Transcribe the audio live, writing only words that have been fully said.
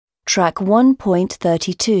Track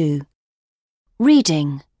 1.32.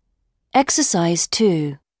 Reading. Exercise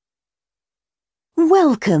 2.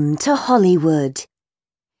 Welcome to Hollywood.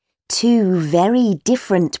 Two very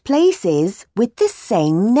different places with the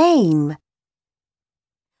same name.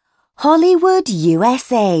 Hollywood,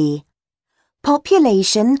 USA.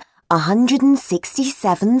 Population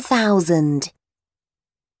 167,000.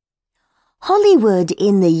 Hollywood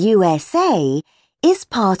in the USA is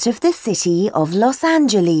part of the city of Los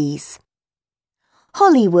Angeles.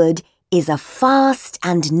 Hollywood is a fast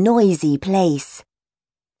and noisy place.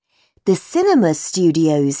 The cinema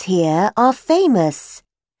studios here are famous,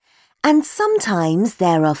 and sometimes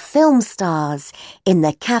there are film stars in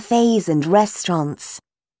the cafes and restaurants.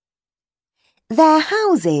 Their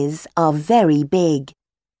houses are very big.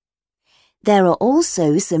 There are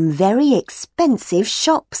also some very expensive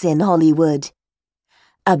shops in Hollywood.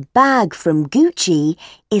 A bag from Gucci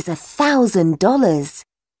is $1,000.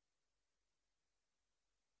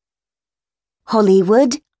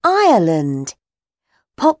 Hollywood, Ireland.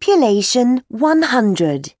 Population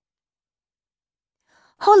 100.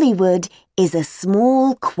 Hollywood is a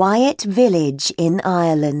small, quiet village in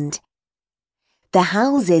Ireland. The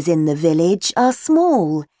houses in the village are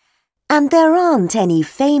small, and there aren't any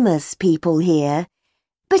famous people here,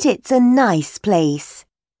 but it's a nice place.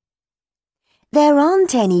 There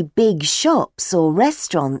aren't any big shops or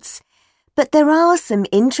restaurants, but there are some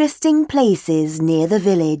interesting places near the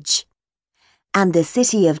village. And the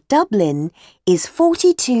city of Dublin is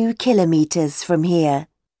 42 kilometres from here.